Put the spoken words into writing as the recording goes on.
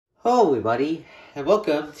Hello everybody, and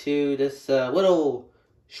welcome to this little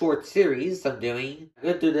short series I'm doing. I'm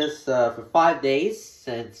going to do this for 5 days,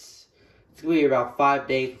 since it's going to be about 5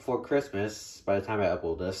 days before Christmas by the time I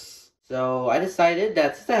upload this. So I decided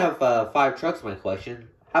that since I have 5 trucks in my collection,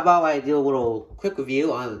 how about I do a little quick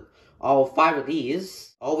review on all 5 of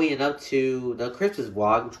these, all leading up to the Christmas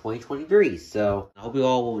vlog 2023. So I hope you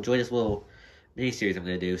all will enjoy this little mini-series I'm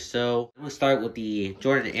going to do. So I'm going to start with the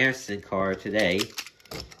Jordan Anderson car today.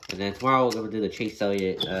 And then tomorrow we're going to do the Chase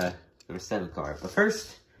Elliott number 7 card. But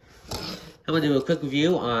first, I'm going to do a quick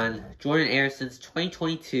review on Jordan Anderson's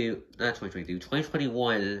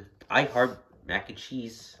 2021 I Heart Mac and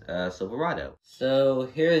Cheese Silverado. So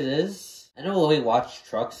here it is. I don't really watch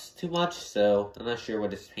trucks too much, so I'm not sure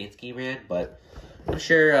what this paint scheme ran, but I'm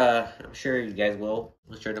sure you guys will.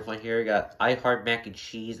 I'm sure to find here. We got I Heart Mac and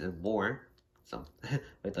Cheese and more. Some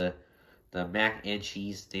with the mac and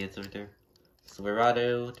cheese dance right there.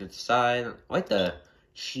 Silverado to the side. I like the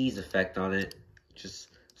cheese effect on it. Just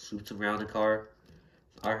swoops around the car.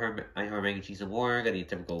 I heard mac and cheese and more. Got the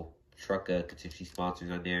typical truck contingency sponsors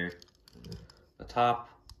on there. The top.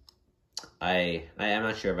 I'm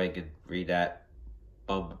not sure if I can read that.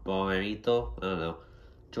 Bombarito. I don't know.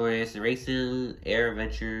 Jordan Anderson Racing, Air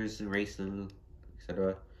Adventures and Racing,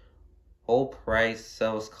 etc. Whole price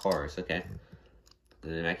sells cars. Okay.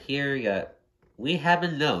 And then back here you got. We have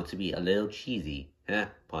been known to be a little cheesy.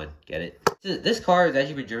 Pun, get it? This car has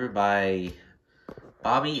actually been driven by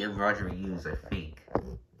Bobby and Roger Hughes, I think.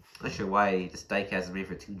 Not sure why this diecast is made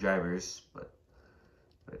for 2 drivers, but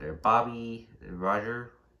right there, Bobby and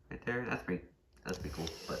Roger, right there. That's pretty cool.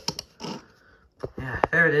 But yeah,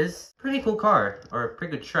 there it is. Pretty cool car, or a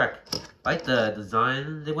pretty good truck. I like the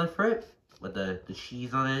design they went for it, with the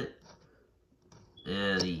cheese on it,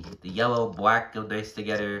 and the yellow black go nice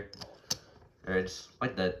together. Or just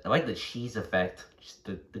like I like the cheese effect, just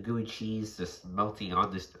the gooey cheese just melting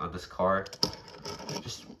on this car.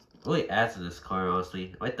 Just really adds to this car,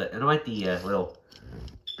 honestly. I like the little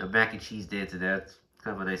mac and cheese dance in there. It's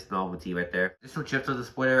kind of a nice novelty right there. There's some chips on the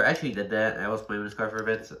spoiler. I actually did that. I was playing with this car for a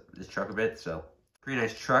bit, this truck a bit. So pretty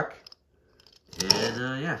nice truck.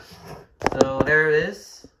 And yeah, so there it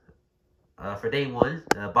is. For day 1,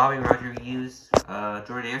 Bobby Roger used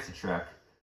Jordan Anderson truck.